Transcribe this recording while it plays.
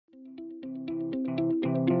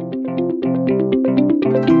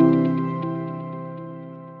Hello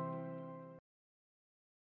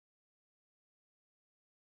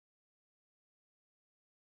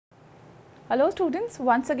students,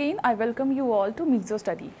 once again I welcome you all to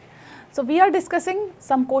Misostudy. So we are discussing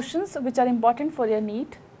some questions which are important for your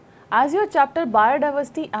NEET as your chapter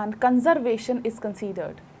Biodiversity and Conservation is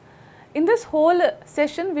considered. In this whole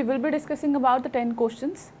session we will be discussing about the 10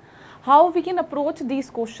 questions, how we can approach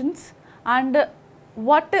these questions and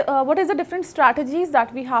what is the different strategies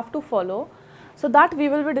that we have to follow, so that we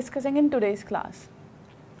will be discussing in today's class.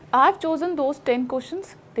 I have chosen those 10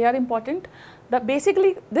 questions, they are important.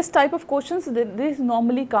 Basically this type of questions, this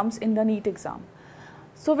normally comes in the NEET exam.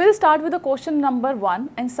 So we will start with the question number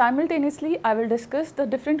 1 and simultaneously I will discuss the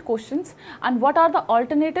different questions and what are the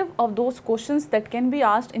alternative of those questions that can be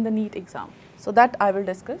asked in the NEET exam. So that I will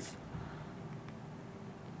discuss.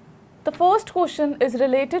 The first question is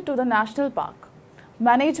related to the national park.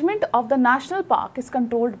 Management of the national park is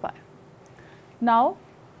controlled by. Now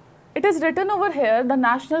it is written over here the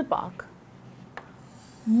national park.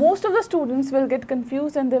 Most of the students will get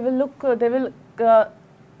confused and they will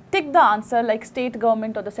tick the answer like state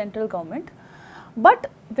government or the central government. But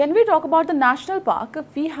when we talk about the national park,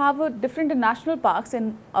 we have different national parks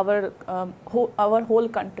in our whole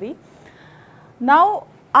country. Now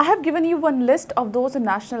I have given you one list of those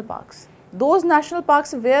national parks. Those national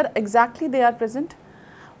parks, where exactly they are present,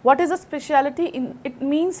 what is the speciality in it,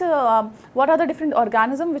 means what are the different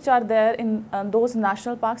organisms which are there in those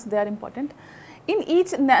national parks, they are important. In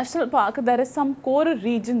each national park there is some core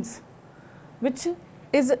regions which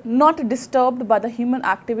is not disturbed by the human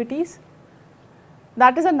activities.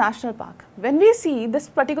 That is a national park. When we see this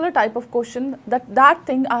particular type of question, that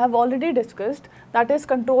thing I have already discussed, that is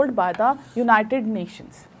controlled by the United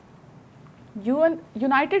Nations.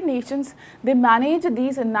 United Nations, they manage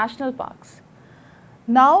these national parks.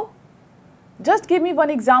 Now just give me one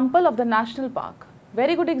example of the national park.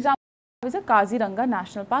 Very good example is a Kaziranga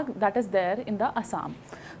National Park that is there in the Assam.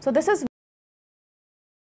 So this is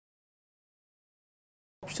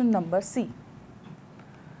option number C.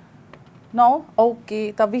 Now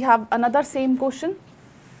okay, so we have another same question,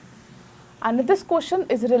 and this question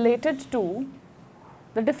is related to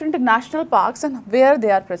the different national parks and where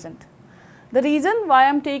they are present. The reason why I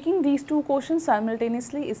am taking these two questions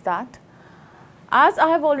simultaneously is that as I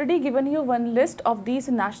have already given you one list of these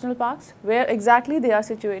national parks where exactly they are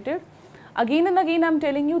situated, again and again I am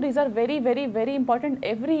telling you these are very important.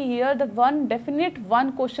 Every year the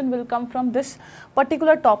one question will come from this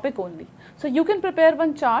particular topic only. So you can prepare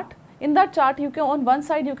one chart. In that chart you can, on one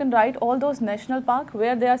side you can write all those national parks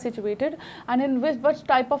where they are situated and in which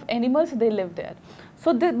type of animals they live there.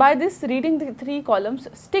 So by this reading the 3 columns,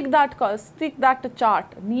 stick that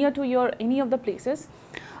chart near to any of the places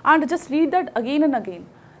and just read that again and again.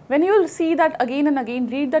 When you will see that again and again,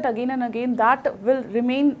 read that again and again, that will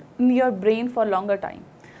remain in your brain for longer time.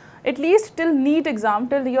 At least till NEET exam,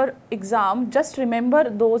 till your exam, just remember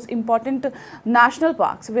those important national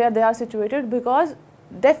parks where they are situated, because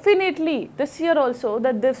definitely this year also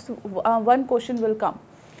that this one question will come.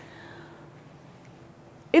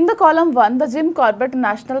 In the column 1, the Jim Corbett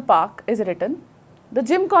National Park is written. The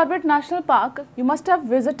Jim Corbett National Park, you must have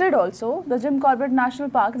visited also. The Jim Corbett National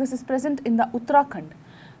Park, this is present in the Uttarakhand.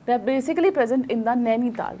 They are basically present in the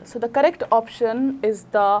Nainital. So the correct option is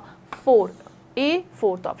the fourth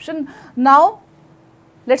option. Now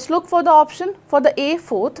let's look for the option for the A,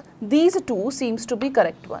 fourth. These two seems to be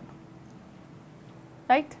correct one,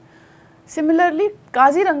 right? Similarly,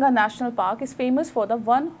 Kaziranga National Park is famous for the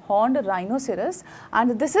one-horned rhinoceros,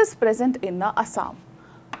 and this is present in the Assam.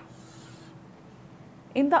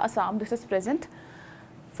 In the Assam, this is present.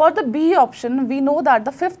 For the B option, we know that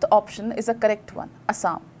the 5th option is a correct one,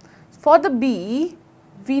 Assam. For the B,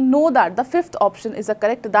 we know that the 5th option is a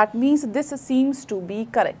correct, that means this seems to be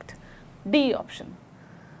correct, D option.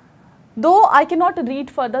 Though I cannot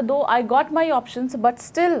read further, though I got my options, but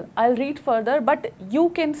still I'll read further, but you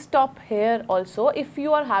can stop here also if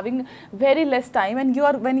you are having very less time and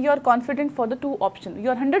when you are confident for the 2 option, you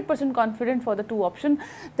are 100% confident for the 2 option,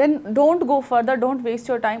 then don't go further, don't waste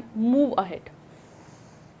your time, move ahead.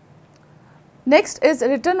 Next is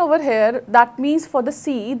written over here, that means for the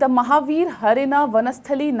C, the Mahavir Harina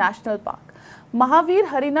Vanasthali National Park. Mahavir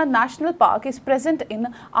Harina National Park is present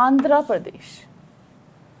in Andhra Pradesh,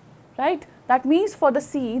 right? That means for the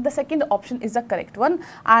C, the second option is the correct one,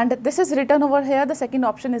 and this is written over here, the second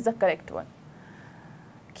option is the correct one.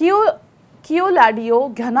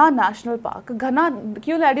 Keoladio Ghana National Park.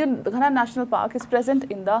 Keoladio Ghana National Park is present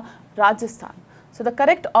in the Rajasthan. So the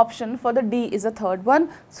correct option for the D is the third one.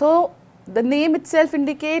 So the name itself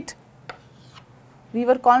indicate we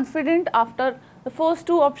were confident after The first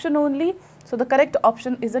two option only. So the correct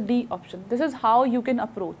option is the D option. This is how you can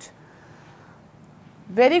approach.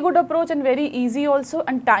 Very good approach and very easy also,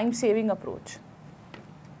 and time saving approach.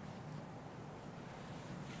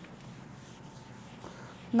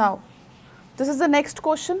 Now, this is the next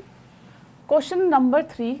question. Question number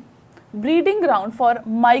 3. Breeding ground for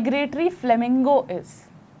migratory flamingo is.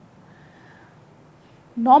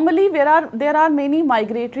 Normally, there are many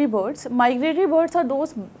migratory birds. Migratory birds are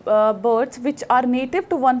those birds which are native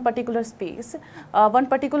to one particular space,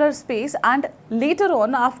 and later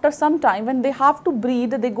on, after some time, when they have to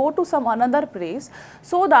breed, they go to some another place,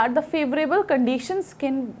 so that the favorable conditions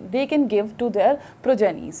they can give to their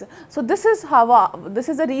progenies. So this is how this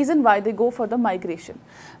is the reason why they go for the migration.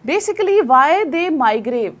 Basically, why they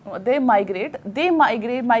migrate.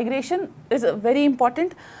 Migration is very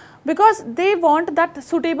important, because they want that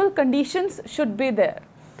suitable conditions should be there,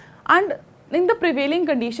 and in the prevailing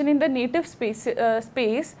condition in the native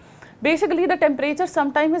space, basically the temperature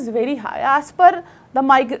sometimes is very high. As per the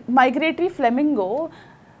migratory flamingo,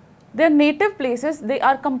 their native places, they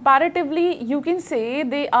are comparatively, you can say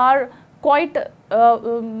they are quite,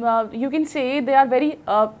 you can say they are very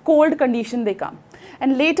cold condition they come,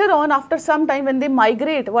 and later on after some time when they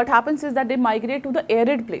migrate, what happens is that they migrate to the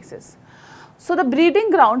arid places. So the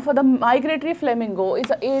breeding ground for the migratory flamingo is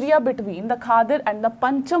the area between the Khadir and the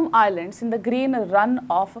Pancham Islands in the Great Run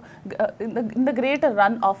of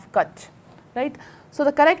Kutch, right? So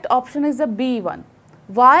the correct option is the B one.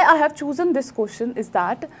 Why I have chosen this question is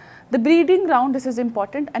that the breeding ground, this is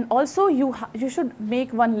important, and also you should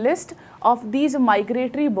make one list of these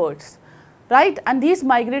migratory birds, right? And these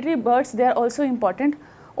migratory birds, they are also important.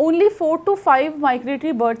 Only 4 to 5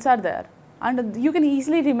 migratory birds are there. And you can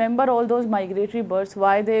easily remember all those migratory birds,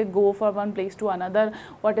 why they go from one place to another,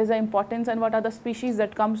 what is the importance and what are the species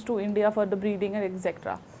that comes to India for the breeding and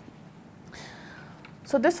etc.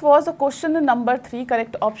 So this was the question number 3,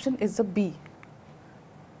 correct option is the B.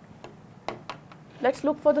 Let's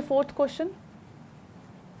look for the fourth question.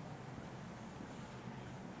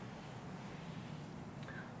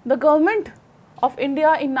 The government of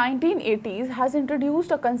India in 1980s has introduced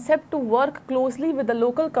a concept to work closely with the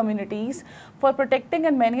local communities for protecting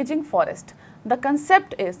and managing forest. The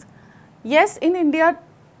concept is, yes, in India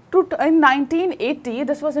in 1980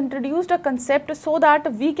 this was introduced a concept so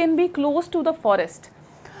that we can be close to the forest,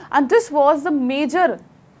 and this was the major,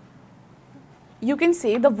 you can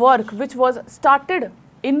say, the work which was started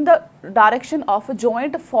in the direction of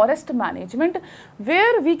joint forest management,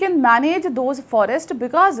 where we can manage those forests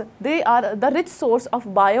because they are the rich source of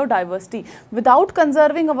biodiversity. Without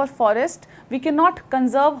conserving our forest, we cannot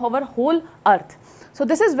conserve our whole earth. So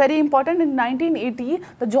this is very important. In 1980,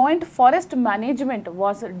 the joint forest management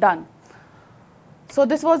was done. So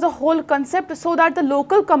this was the whole concept, so that the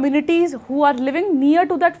local communities who are living near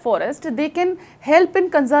to that forest, they can help in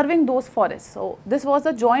conserving those forests. So this was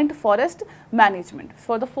the joint forest management.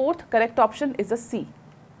 For the fourth, correct option is the C.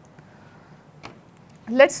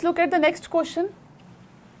 Let's look at the next question.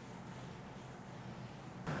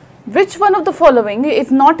 Which one of the following is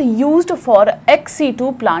not used for ex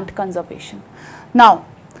situ plant conservation? Now,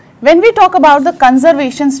 when we talk about the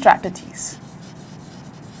conservation strategies,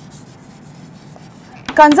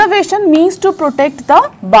 conservation means to protect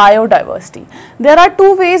the biodiversity. There are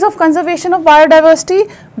two ways of conservation of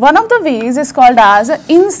biodiversity. One of the ways is called as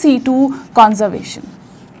in situ conservation.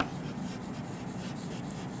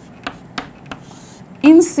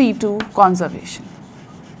 In situ conservation.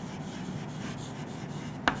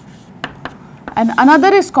 And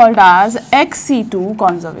another is called as ex situ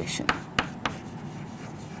conservation.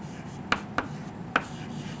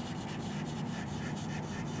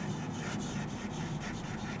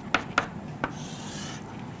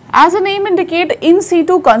 As the name indicates, in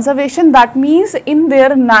situ conservation, that means in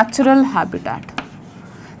their natural habitat.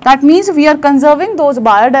 That means we are conserving those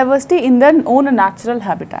biodiversity in their own natural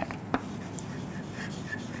habitat.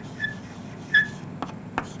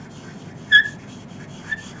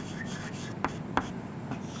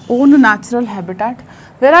 Own natural habitat.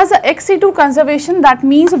 Whereas the ex situ conservation, that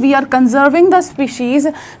means we are conserving the species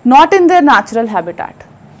not in their natural habitat.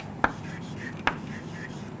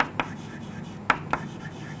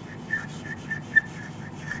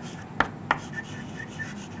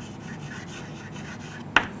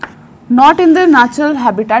 Not in their natural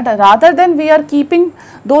habitat, rather than we are keeping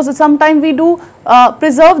those, sometimes we do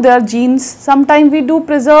preserve their genes, sometimes we do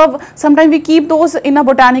preserve, sometimes we keep those in a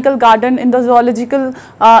botanical garden, in the zoological,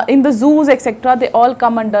 in the zoos, etc. They all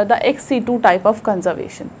come under the ex situ type of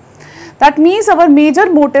conservation. That means our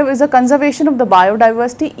major motive is the conservation of the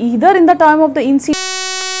biodiversity, either in the term of the in situ.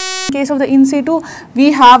 In case of the in situ,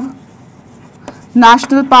 we have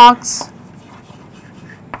national parks,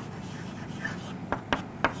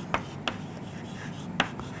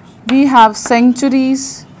 we have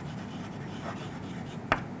sanctuaries,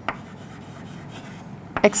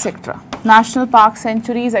 etc. National parks,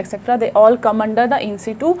 sanctuaries, etc. They all come under the in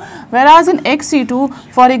situ. Whereas in ex situ,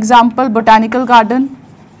 for example, botanical garden,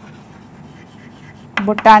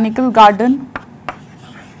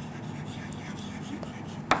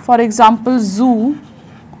 for example, zoo,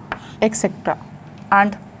 etc.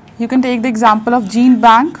 And you can take the example of gene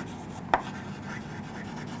bank.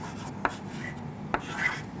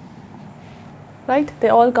 Right? They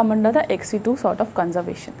all come under the ex situ sort of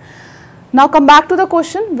conservation. Now come back to the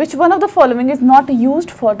question, which one of the following is not used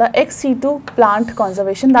for the ex situ plant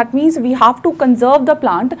conservation? That means we have to conserve the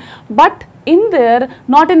plant, but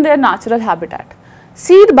not in their natural habitat.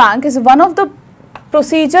 Seed bank is one of the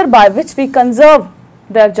procedure by which we conserve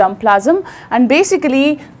their germplasm, and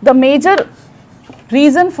basically the major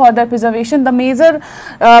reason for their preservation, the major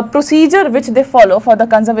procedure which they follow for the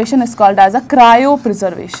conservation is called as a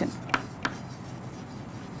cryopreservation.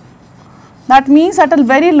 That means at a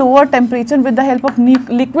very lower temperature, with the help of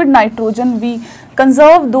liquid nitrogen, we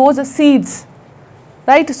conserve those seeds,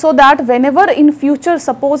 right? So that whenever in future,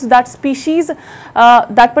 suppose that species,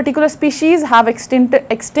 that particular species have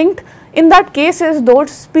extinct, in that cases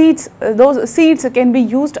those seeds can be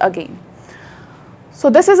used again. So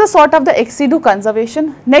this is a sort of the ex situ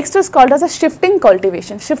conservation. Next is called as a shifting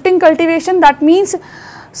cultivation. Shifting cultivation, that means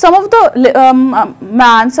some of the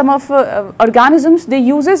organisms, they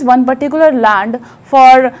uses one particular land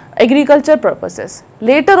for agriculture purposes.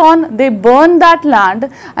 Later on, they burn that land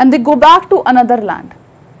and they go back to another land.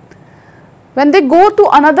 When they go to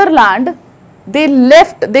another land, they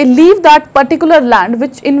leave that particular land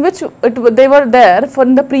they were there for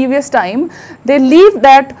in the previous time. They leave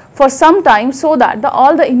that for some time so that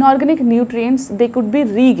all the inorganic nutrients, they could be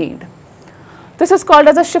regained. This is called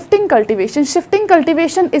as a shifting cultivation. Shifting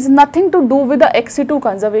cultivation is nothing to do with the ex situ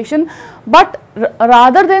conservation, but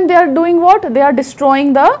rather than they are doing what? They are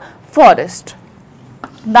destroying the forest.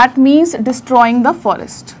 That means destroying the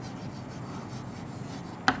forest.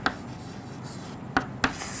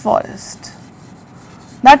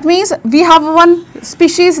 That means we have one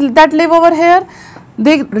species that live over here,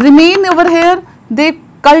 they remain over here, they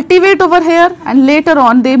cultivate over here, and later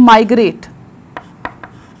on they migrate.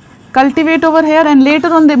 Cultivate over here, and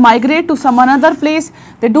later on they migrate to some another place.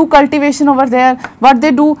 They do cultivation over there. What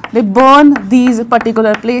they do, they burn these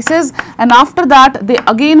particular places, and after that they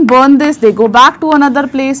again burn this, they go back to another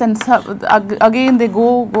place, and again they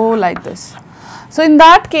go like this. So in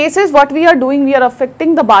that cases, what we are doing, we are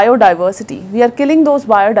affecting the biodiversity. We are killing those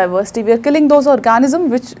biodiversity. We are killing those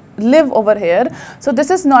organisms which live over here. So this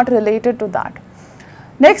is not related to that.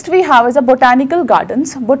 Next we have is a botanical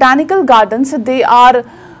gardens. Botanical gardens, they are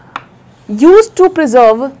used to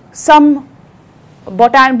preserve some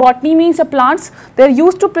botany means plants. They are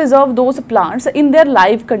used to preserve those plants in their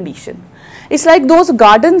live condition. It's like those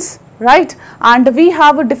gardens, right? And we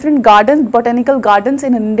have different gardens, botanical gardens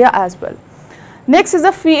in India as well. Next is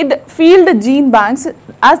the field gene banks.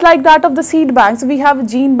 As like that of the seed banks, we have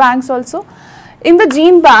gene banks also. In the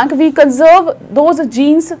gene bank, we conserve those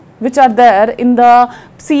genes which are there in the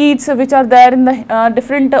seeds, which are there in the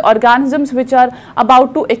different organisms which are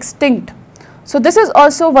about to extinct. So this is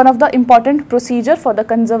also one of the important procedure for the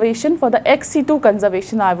conservation, for the ex situ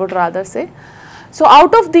conservation, I would rather say. So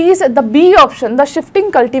out of these, the B option, the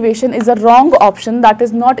shifting cultivation, is a wrong option, that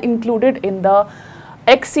is not included in the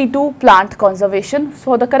ex situ plant conservation.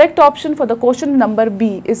 So the correct option for the question number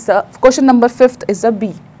B is question number 5th is a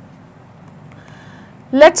B.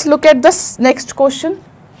 Let's look at this next question,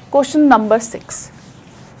 question number 6.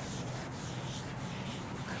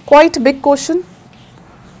 Quite big question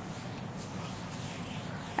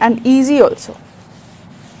and easy also.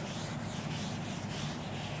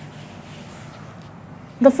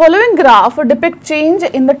 The following graph depicts change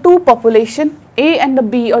in the two population, A and the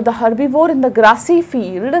B, or the herbivore in the grassy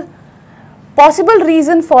field. Possible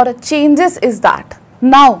reason for changes is that.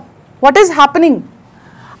 Now, what is happening?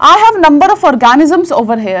 I have number of organisms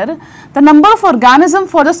over here. The number of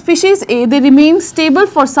organisms for the species A, they remain stable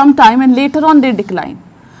for some time and later on they decline.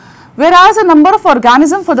 Whereas a number of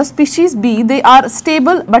organisms for the species B, they are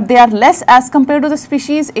stable but they are less as compared to the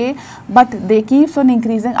species A, but they keep on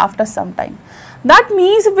increasing after some time. That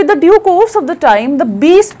means with the due course of the time, the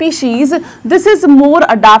B species, this is more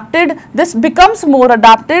adapted, this becomes more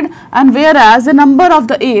adapted, and whereas the number of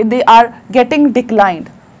the A, they are getting declined.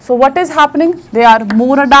 So what is happening? They are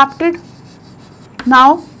more adapted.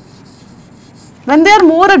 Now, when they are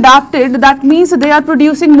more adapted, that means they are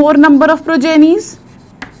producing more number of progenies.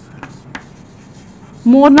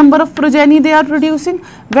 more number of progeny they are producing.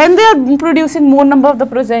 When they are producing more number of the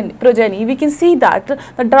progeny, we can see that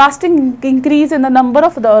the drastic increase in the number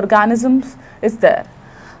of the organisms is there.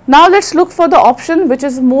 Now let's look for the option which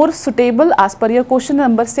is more suitable as per your question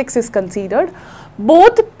number 6 is considered.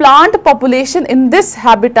 Both plant population in this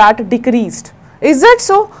habitat decreased. Is that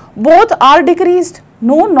so? Both are decreased?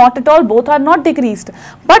 No, not at all. Both are not decreased.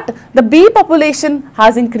 But the bee population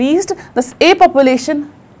has increased, the A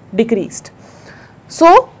population decreased.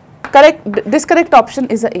 So, this correct option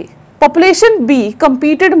is a. Population B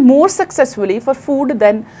competed more successfully for food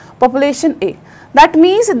than population A. That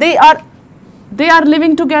means they are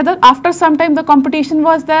living together. After some time the competition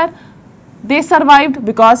was there. They survived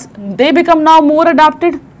because they become now more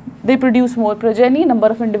adapted. They produce more progeny, number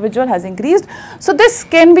of individual has increased. So, this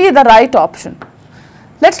can be the right option.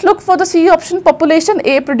 Let's look for the C option. Population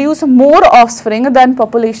A produce more offspring than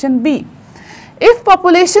population B. If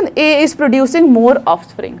population A is producing more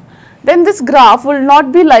offspring, then this graph will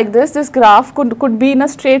not be like this. This graph could be in a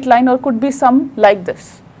straight line or could be some like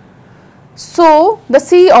this. So, the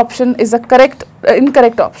C option is a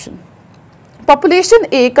incorrect option. Population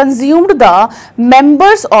A consumed the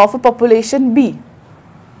members of population B.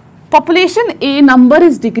 Population A number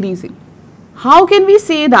is decreasing. How can we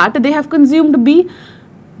say that they have consumed B?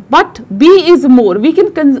 But B is more. We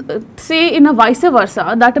can say in a vice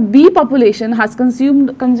versa that B population has consumed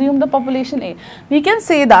the population A. We can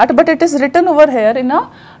say that, but it is written over here in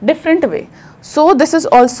a different way. So, this is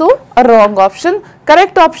also a wrong option.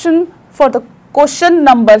 Correct option for the question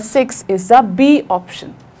number 6 is the B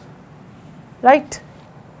option. Right?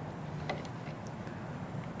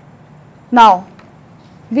 Now,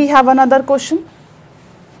 we have another question.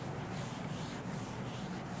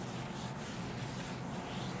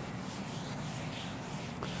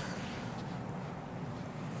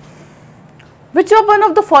 Which of one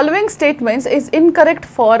of the following statements is incorrect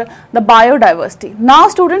for the biodiversity? Now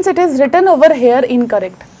students, it is written over here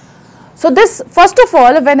incorrect. So this, first of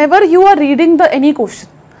all, whenever you are reading any question,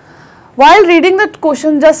 while reading the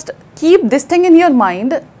question, just keep this thing in your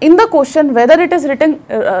mind. In the question, whether it is written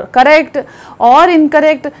correct or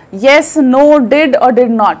incorrect, yes, no, did or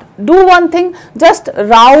did not. Do one thing, just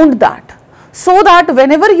round that. So that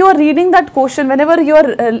whenever you are reading that question, whenever you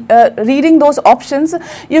are reading those options,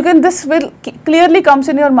 this will clearly comes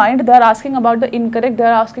in your mind. They are asking about the incorrect, they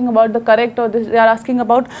are asking about the correct, or they are asking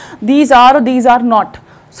about these are or these are not.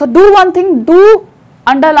 So do one thing, do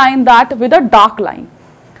underline that with a dark line.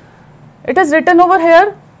 It is written over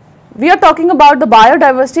here. We are talking about the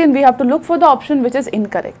biodiversity and we have to look for the option which is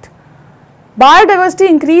incorrect. Biodiversity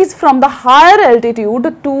increased from the higher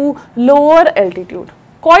altitude to lower altitude.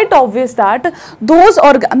 Quite obvious that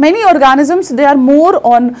many organisms, they are more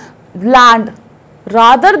on land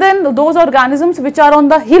rather than those organisms which are on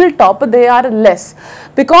the hilltop, they are less.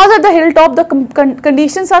 Because at the hilltop the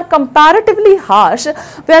conditions are comparatively harsh,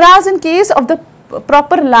 whereas in case of the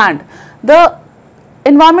proper land, the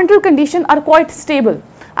environmental conditions are quite stable.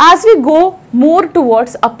 As we go more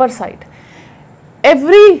towards upper side,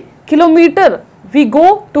 every kilometer we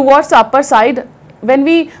go towards the upper side. When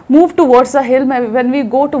we move towards the hill, when we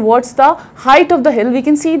go towards the height of the hill, we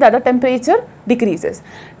can see that the temperature decreases.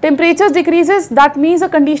 Temperature decreases, that means the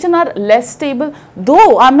conditions are less stable.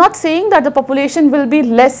 Though I am not saying that the population will be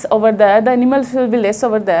less over there, the animals will be less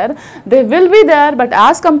over there, they will be there, but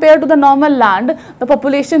as compared to the normal land, the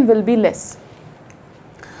population will be less.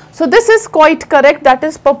 So this is quite correct, that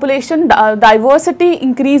is population diversity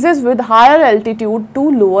increases with higher altitude to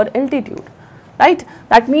lower altitude. Right?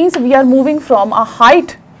 That means we are moving from a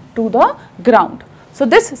height to the ground. So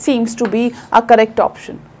this seems to be a correct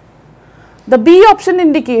option. The B option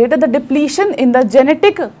indicates the depletion in the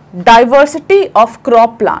genetic diversity of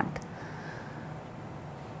crop plant.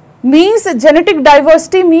 Means genetic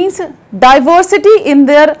diversity means diversity in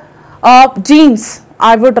their genes.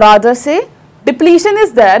 I would rather say depletion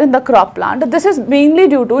is there in the crop plant. This is mainly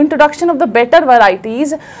due to introduction of the better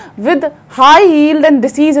varieties with high yield and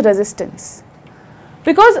disease resistance.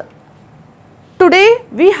 Because today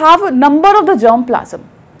we have a number of the germplasm.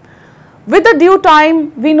 With the due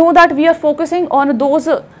time, we know that we are focusing on those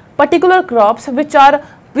particular crops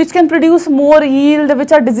which can produce more yield,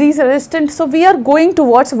 which are disease resistant. So we are going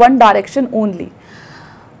towards one direction only.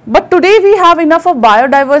 But today we have enough of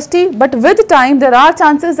biodiversity, but with time there are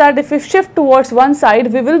chances that if we shift towards one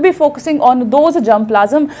side, we will be focusing on those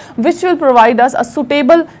germplasm which will provide us a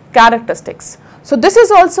suitable characteristics. So this is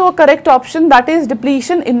also a correct option, that is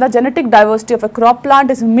depletion in the genetic diversity of a crop plant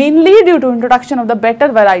is mainly due to introduction of the better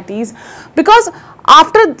varieties, because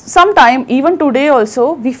after some time, even today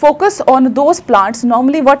also, we focus on those plants.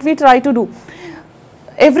 Normally what we try to do,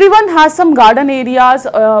 everyone has some garden areas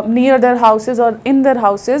near their houses or in their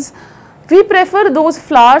houses. We prefer those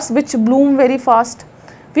flowers which bloom very fast.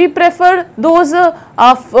 We prefer those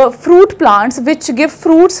fruit plants which give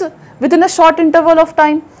fruits within a short interval of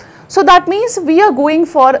time. So that means we are going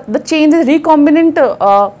for the changes, recombinant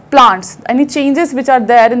plants, any changes which are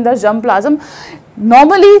there in the germplasm.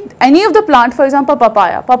 Normally any of the plant, for example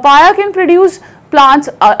papaya can produce plants.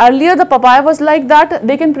 Earlier the papaya was like that,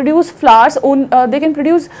 they can produce flowers, they can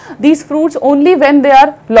produce these fruits only when they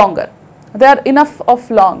are longer, they are enough of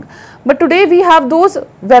long. But today we have those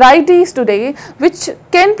varieties today which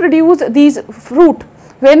can produce these fruit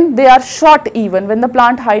when they are short, even when the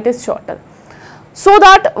plant height is shorter. So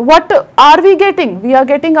that what are we getting? We are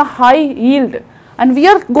getting a high yield, and we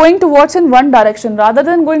are going towards in one direction rather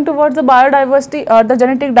than going towards the biodiversity or the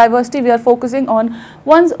genetic diversity. We are focusing on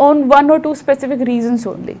one or two specific reasons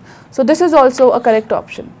only. So this is also a correct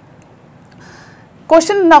option.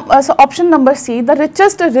 Option number C, the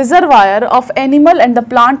richest reservoir of animal and the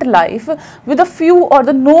plant life with a few or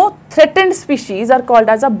the no threatened species are called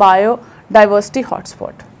as a biodiversity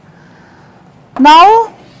hotspot.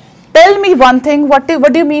 Now tell me one thing, what do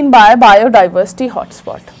you mean by biodiversity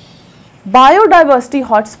hotspot? Biodiversity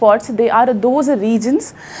hotspots, they are those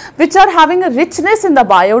regions which are having a richness in the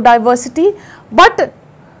biodiversity, but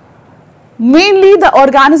mainly the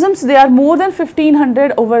organisms, they are more than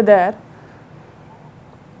 1500 over there.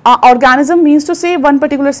 Organism means to say one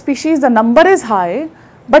particular species, the number is high,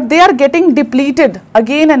 but they are getting depleted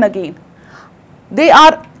again and again. They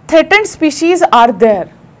are threatened species are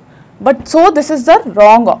there, but so this is the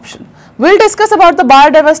wrong option. We'll discuss about the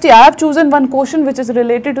biodiversity. I have chosen one question which is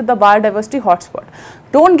related to the biodiversity hotspot.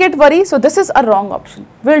 Don't get worried. So this is a wrong option.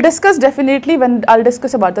 We'll discuss definitely when I'll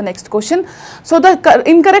discuss about the next question. So the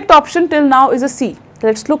incorrect option till now is a C.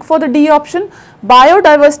 Let's look for the D option.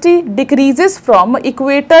 Biodiversity decreases from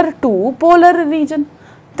equator to polar region.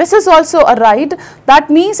 This is also a right.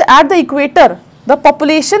 That means at the equator, the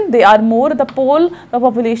population, they are more, the pole, the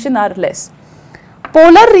population are less.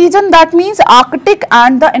 Polar region, that means Arctic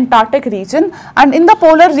and the Antarctic region, and in the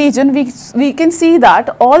polar region we can see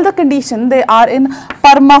that all the conditions, they are in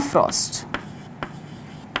permafrost.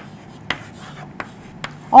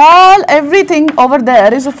 Everything over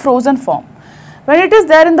there is a frozen form. When it is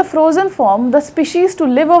there in the frozen form, the species to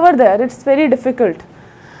live over there, it's very difficult.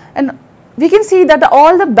 And we can see that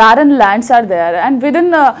all the barren lands are there, and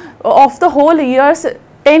within of the whole years,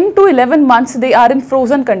 10 to 11 months, they are in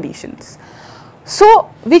frozen conditions. So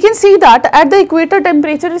we can see that at the equator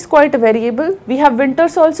temperature is quite variable. We have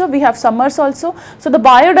winters also, we have summers also. So the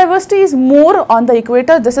biodiversity is more on the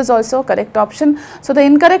equator. This is also a correct option. So the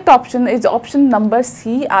incorrect option is option number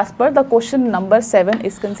C, as per the question number 7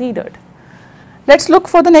 is considered. Let's look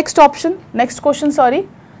for the next option, next question, sorry,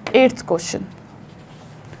 8th question.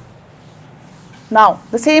 Now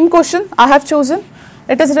the same question I have chosen,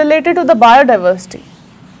 it is related to the biodiversity.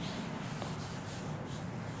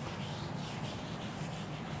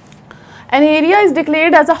 An area is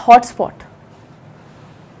declared as a hotspot.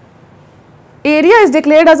 Area is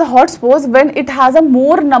declared as a hotspot when it has a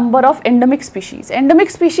more number of endemic species. Endemic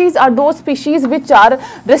species are those species which are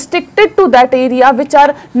restricted to that area, which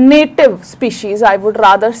are native species, I would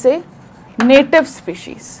rather say, native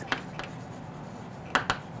species.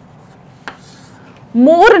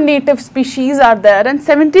 More native species are there, and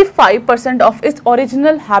 75% of its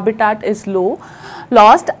original habitat is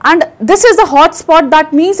lost, and this is a hotspot.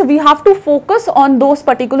 That means we have to focus on those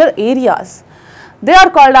particular areas. They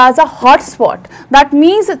are called as a hotspot. That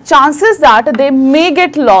means chances that they may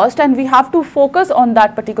get lost, and we have to focus on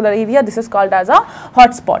that particular area. This is called as a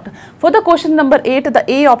hotspot. For the question number 8, the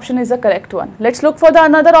A option is the correct one. Let's look for the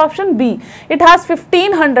another option, B. It has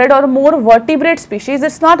 1500 or more vertebrate species.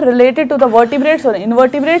 It's not related to the vertebrates or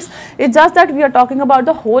invertebrates. It's just that we are talking about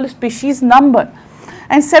the whole species number.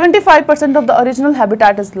 And 75% of the original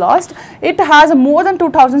habitat is lost. It has more than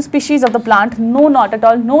 2000 species of the plant. No, not at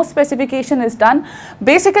all. No specification is done.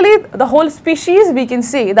 Basically, the whole species, we can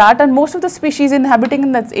say that, and most of the species inhabiting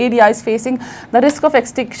in that area is facing the risk of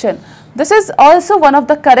extinction. This is also one of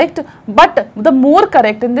the correct, but the more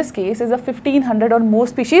correct in this case is a 1500 or more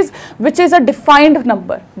species, which is a defined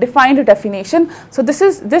number, defined definition. So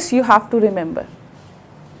this you have to remember.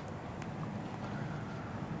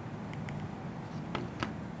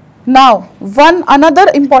 Now, another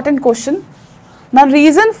important question. Now,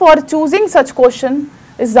 reason for choosing such question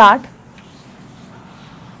is that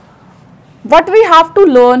what we have to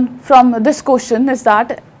learn from this question is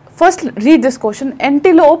that, first read this question.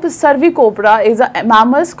 Antelope cervicoptera is a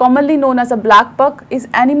mammals commonly known as a black buck, is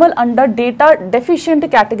animal under data deficient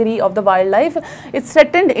category of the wildlife. It's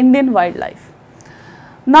threatened Indian wildlife.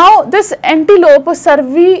 Now this antelope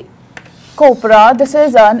cervicopra, this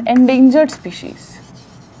is an endangered species.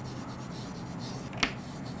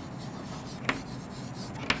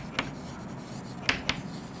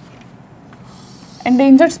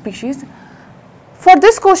 Endangered species. For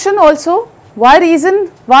this question also, why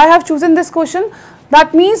I have chosen this question?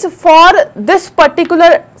 That means for this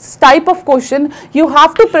particular type of question, you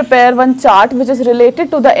have to prepare one chart which is related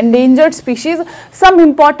to the endangered species. Some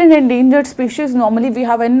important endangered species, normally we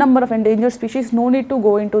have a number of endangered species, no need to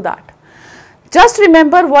go into that. Just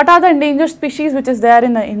remember what are the endangered species which is there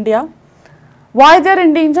in India, why they are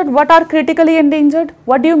endangered, what are critically endangered,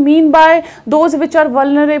 what do you mean by those which are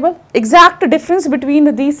vulnerable. Exact difference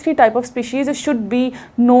between these three type of species should be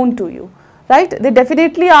known to you. Right? They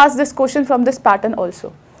definitely ask this question from this pattern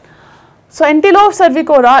also. So antelope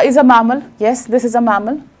cervicopra is a mammal. Yes, this is a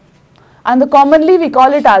mammal, and commonly we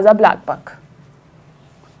call it as a black buck.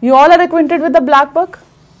 You all are acquainted with the black buck?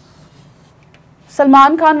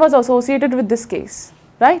 Salman Khan was associated with this case,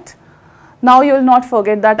 right? Now you will not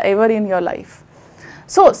forget that ever in your life.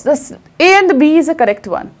 So this A and B is a correct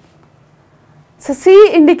one. So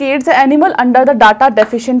C indicates the animal under the data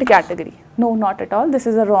deficient category. No, not at all. This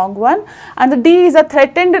is a wrong one. And the D is a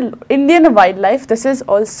threatened Indian wildlife. This is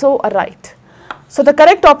also a right. So the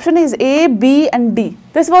correct option is A, B and D.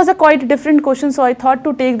 This was a quite different question, so I thought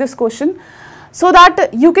to take this question so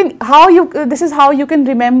that you can, this is how you can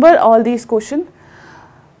remember all these questions.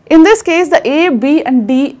 In this case, the A, B and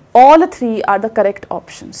D, all three are the correct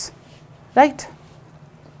options, right?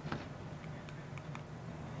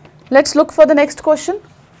 Let's look for the next question.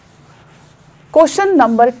 Question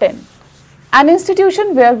number 10. An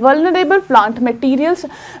institution where vulnerable plant materials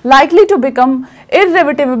likely to become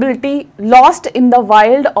irretrievably lost in the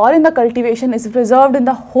wild or in the cultivation is preserved in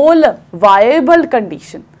the whole viable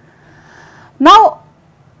condition. Now,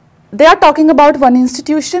 they are talking about one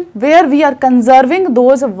institution where we are conserving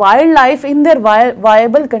those wildlife in their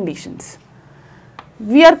viable conditions.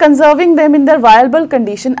 We are conserving them in their viable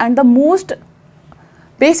condition, and the most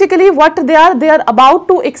basically what they are about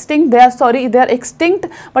to extinct, they are extinct,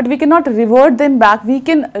 but we cannot revert them back. We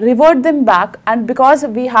can revert them back, and because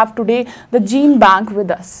we have today the gene bank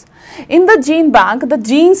with us. In the gene bank, the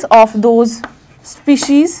genes of those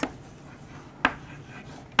species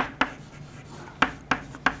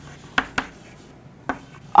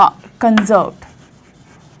are conserved.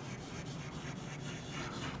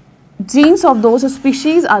 Genes of those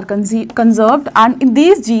species are conserved, and in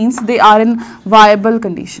these genes they are in viable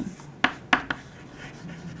condition.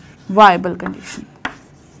 Viable condition.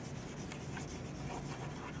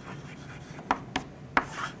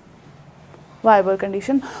 Viable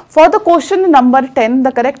condition. For the question number 10,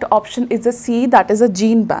 the correct option is the C, that is a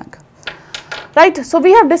gene bank. Right. So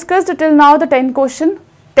we have discussed till now the 10th question.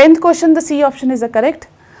 10th question, the C option is the correct.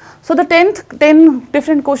 So the 10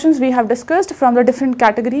 different questions we have discussed from the different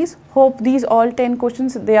categories. Hope these all 10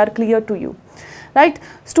 questions, they are clear to you. Right.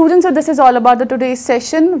 Students, so this is all about the today's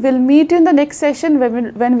session. We'll meet you in the next session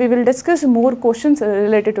when we will discuss more questions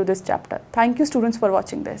related to this chapter. Thank you students for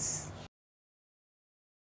watching this.